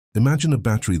Imagine a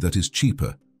battery that is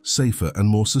cheaper, safer, and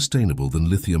more sustainable than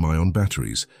lithium-ion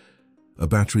batteries. A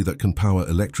battery that can power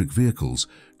electric vehicles,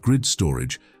 grid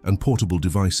storage, and portable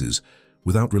devices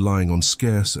without relying on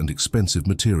scarce and expensive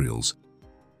materials.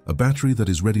 A battery that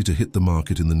is ready to hit the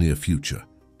market in the near future.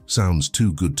 Sounds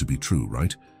too good to be true,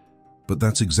 right? But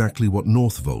that's exactly what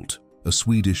Northvolt, a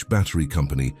Swedish battery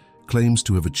company, claims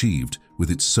to have achieved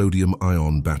with its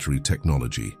sodium-ion battery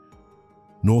technology.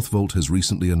 Northvolt has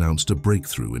recently announced a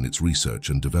breakthrough in its research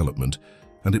and development,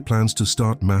 and it plans to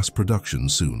start mass production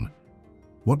soon.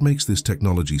 What makes this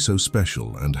technology so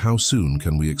special, and how soon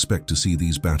can we expect to see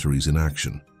these batteries in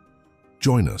action?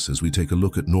 Join us as we take a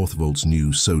look at Northvolt's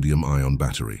new sodium-ion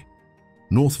battery.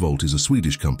 Northvolt is a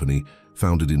Swedish company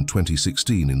founded in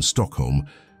 2016 in Stockholm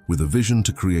with a vision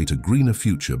to create a greener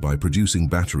future by producing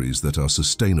batteries that are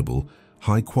sustainable,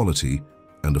 high quality,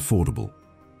 and affordable.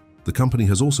 The company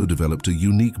has also developed a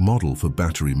unique model for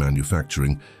battery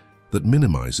manufacturing that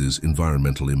minimizes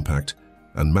environmental impact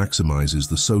and maximizes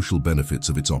the social benefits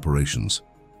of its operations.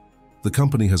 The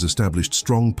company has established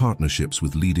strong partnerships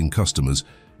with leading customers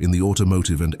in the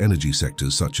automotive and energy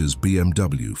sectors such as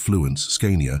BMW, Fluence,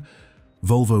 Scania,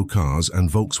 Volvo Cars,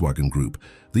 and Volkswagen Group.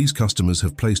 These customers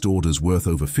have placed orders worth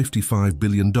over $55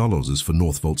 billion for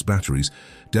Northvolt's batteries,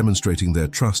 demonstrating their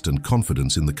trust and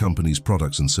confidence in the company's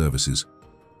products and services.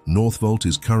 Northvolt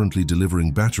is currently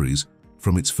delivering batteries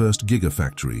from its first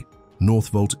gigafactory,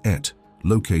 Northvolt 1,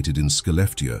 located in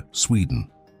Skellefteå, Sweden.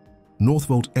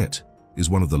 Northvolt 1 is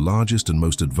one of the largest and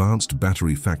most advanced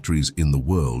battery factories in the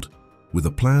world, with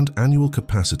a planned annual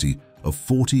capacity of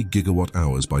 40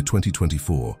 gigawatt-hours by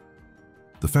 2024.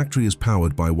 The factory is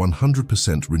powered by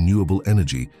 100% renewable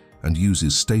energy and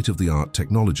uses state-of-the-art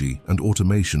technology and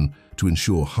automation to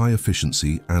ensure high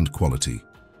efficiency and quality.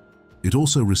 It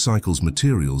also recycles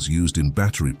materials used in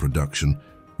battery production,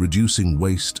 reducing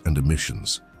waste and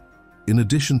emissions. In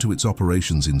addition to its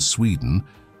operations in Sweden,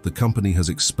 the company has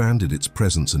expanded its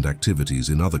presence and activities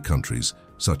in other countries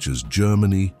such as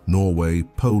Germany, Norway,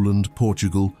 Poland,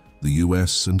 Portugal, the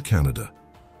US, and Canada.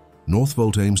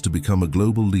 Northvolt aims to become a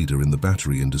global leader in the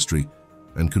battery industry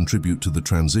and contribute to the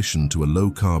transition to a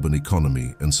low-carbon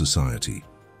economy and society.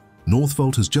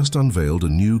 Northvolt has just unveiled a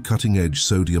new cutting-edge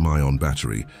sodium-ion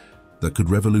battery that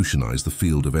could revolutionize the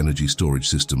field of energy storage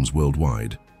systems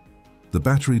worldwide. The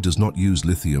battery does not use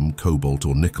lithium, cobalt,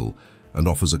 or nickel and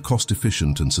offers a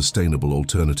cost-efficient and sustainable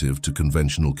alternative to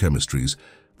conventional chemistries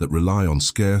that rely on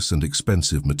scarce and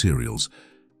expensive materials.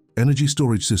 Energy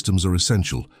storage systems are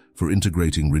essential for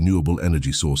integrating renewable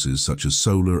energy sources such as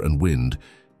solar and wind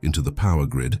into the power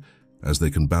grid, as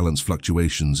they can balance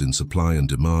fluctuations in supply and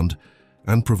demand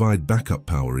and provide backup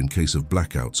power in case of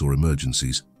blackouts or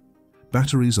emergencies.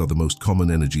 Batteries are the most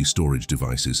common energy storage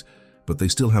devices, but they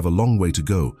still have a long way to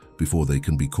go before they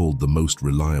can be called the most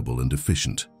reliable and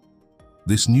efficient.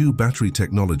 This new battery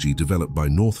technology developed by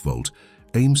Northvolt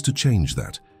aims to change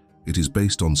that. It is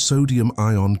based on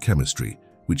sodium-ion chemistry,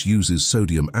 which uses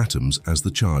sodium atoms as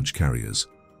the charge carriers.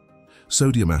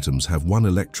 Sodium atoms have one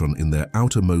electron in their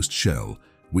outermost shell,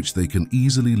 which they can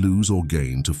easily lose or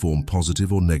gain to form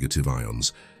positive or negative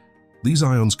ions. These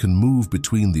ions can move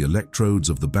between the electrodes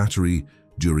of the battery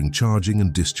during charging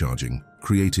and discharging,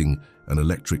 creating an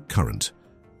electric current.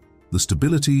 The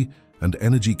stability and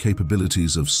energy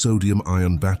capabilities of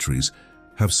sodium-ion batteries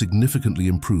have significantly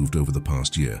improved over the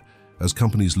past year, as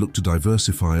companies look to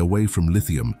diversify away from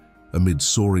lithium amid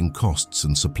soaring costs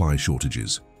and supply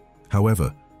shortages.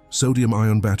 However,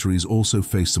 sodium-ion batteries also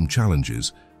face some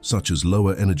challenges, such as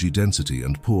lower energy density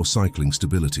and poor cycling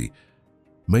stability,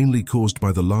 mainly caused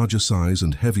by the larger size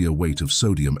and heavier weight of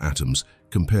sodium atoms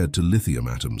compared to lithium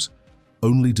atoms.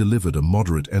 Only delivered a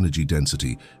moderate energy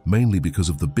density, mainly because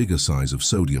of the bigger size of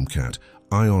sodium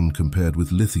cation compared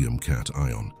with lithium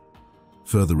cation.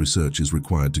 Further research is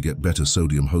required to get better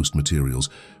sodium host materials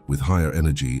with higher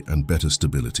energy and better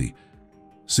stability.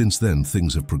 Since then,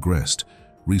 things have progressed.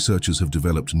 Researchers have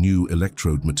developed new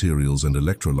electrode materials and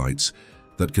electrolytes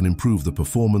that can improve the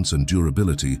performance and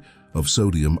durability of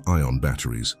sodium-ion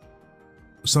batteries.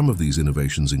 Some of these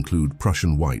innovations include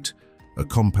Prussian white, a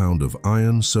compound of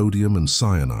iron, sodium, and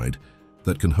cyanide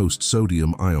that can host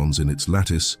sodium ions in its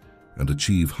lattice and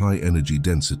achieve high energy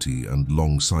density and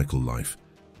long cycle life.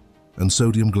 And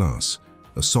sodium glass,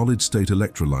 a solid-state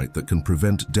electrolyte that can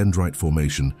prevent dendrite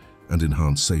formation and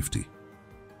enhance safety.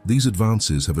 These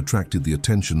advances have attracted the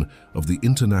attention of the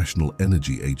International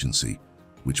Energy Agency,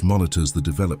 which monitors the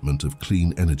development of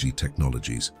clean energy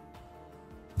technologies.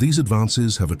 These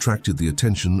advances have attracted the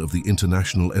attention of the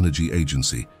International Energy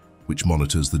Agency, which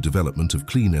monitors the development of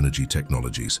clean energy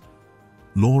technologies.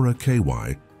 Laura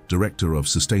KY, Director of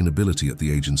Sustainability at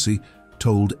the agency,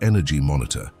 told Energy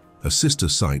Monitor, a sister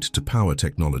site to Power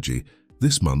Technology,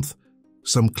 this month,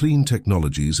 some clean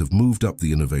technologies have moved up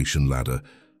the innovation ladder.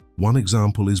 One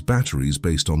example is batteries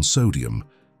based on sodium.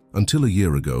 Until a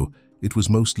year ago, it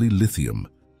was mostly lithium.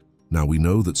 Now we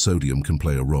know that sodium can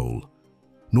play a role.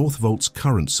 Northvolt's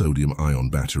current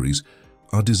sodium-ion batteries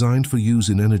are designed for use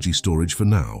in energy storage for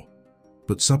now,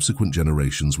 but subsequent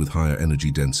generations with higher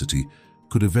energy density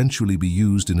could eventually be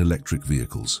used in electric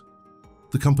vehicles.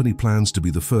 The company plans to be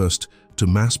the first to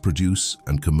mass-produce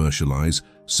and commercialize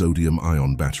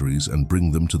sodium-ion batteries and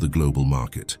bring them to the global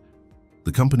market.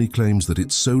 The company claims that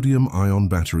its sodium-ion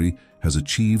battery has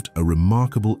achieved a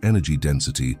remarkable energy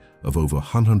density of over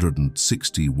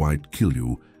 160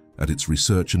 Wh/kg at its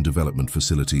research and development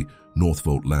facility,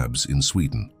 Northvolt Labs in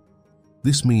Sweden.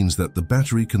 This means that the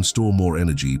battery can store more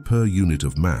energy per unit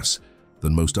of mass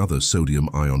than most other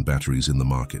sodium-ion batteries in the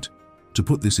market. To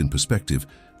put this in perspective,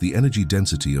 the energy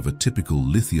density of a typical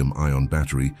lithium-ion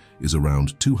battery is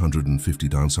around 250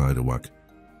 Wh.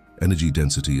 Energy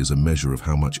density is a measure of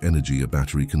how much energy a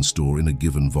battery can store in a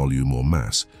given volume or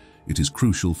mass. It is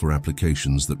crucial for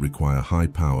applications that require high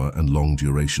power and long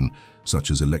duration,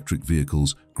 such as electric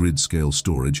vehicles, grid-scale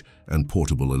storage, and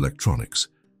portable electronics.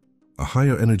 A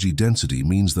higher energy density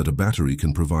means that a battery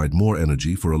can provide more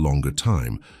energy for a longer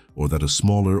time, or that a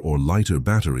smaller or lighter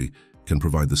battery can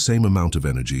provide the same amount of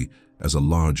energy as a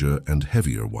larger and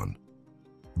heavier one.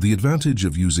 The advantage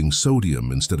of using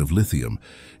sodium instead of lithium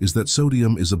is that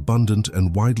sodium is abundant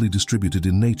and widely distributed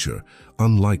in nature,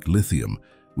 unlike lithium,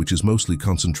 which is mostly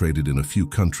concentrated in a few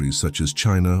countries such as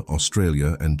China,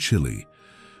 Australia, and Chile.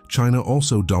 China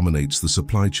also dominates the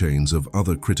supply chains of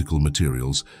other critical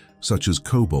materials, such as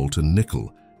cobalt and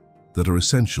nickel, that are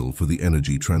essential for the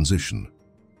energy transition.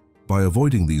 By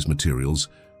avoiding these materials,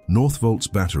 Northvolt's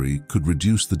battery could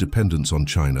reduce the dependence on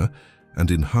China and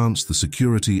enhance the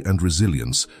security and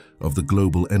resilience of the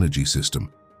global energy system.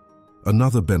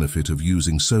 Another benefit of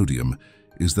using sodium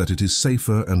is that it is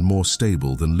safer and more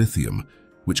stable than lithium,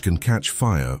 which can catch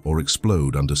fire or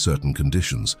explode under certain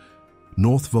conditions.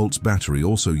 Northvolt's battery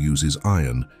also uses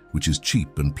iron, which is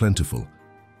cheap and plentiful,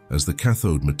 as the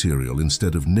cathode material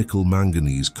instead of nickel,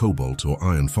 manganese, cobalt, or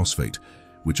iron phosphate,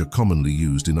 which are commonly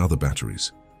used in other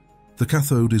batteries. The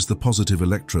cathode is the positive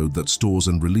electrode that stores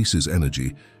and releases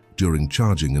energy during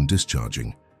charging and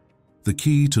discharging. The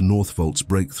key to Northvolt's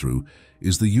breakthrough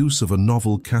is the use of a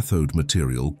novel cathode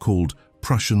material called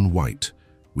Prussian white,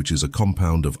 which is a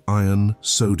compound of iron,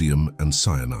 sodium, and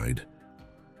cyanide.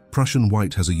 Prussian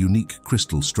white has a unique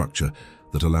crystal structure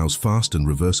that allows fast and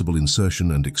reversible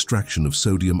insertion and extraction of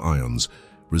sodium ions,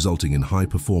 resulting in high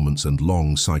performance and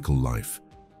long cycle life.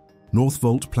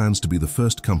 Northvolt plans to be the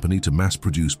first company to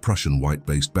mass-produce Prussian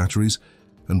white-based batteries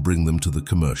and bring them to the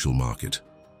commercial market.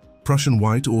 Prussian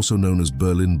white, also known as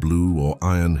Berlin blue or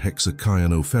iron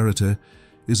hexacyanoferrite,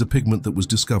 is a pigment that was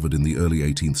discovered in the early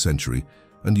 18th century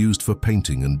and used for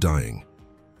painting and dyeing.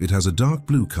 It has a dark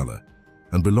blue color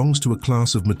and belongs to a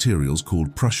class of materials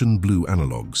called Prussian blue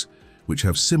analogues, which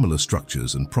have similar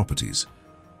structures and properties.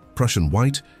 Prussian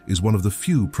white is one of the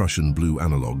few Prussian blue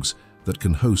analogues that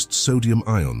can host sodium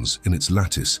ions in its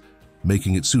lattice,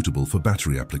 making it suitable for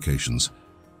battery applications.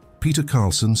 Peter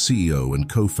Carlson, CEO and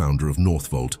co-founder of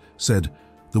Northvolt, said,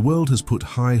 "The world has put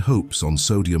high hopes on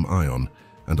sodium ion,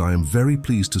 and I am very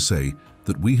pleased to say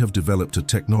that we have developed a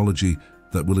technology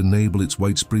that will enable its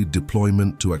widespread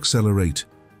deployment to accelerate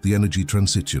the energy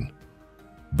transition."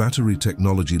 Battery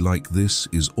technology like this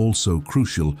is also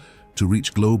crucial to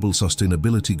reach global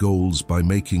sustainability goals by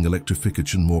making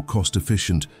electrification more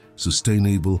cost-efficient,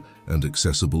 sustainable, and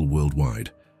accessible worldwide.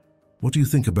 What do you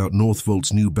think about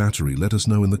Northvolt's new battery? Let us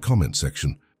know in the comment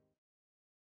section.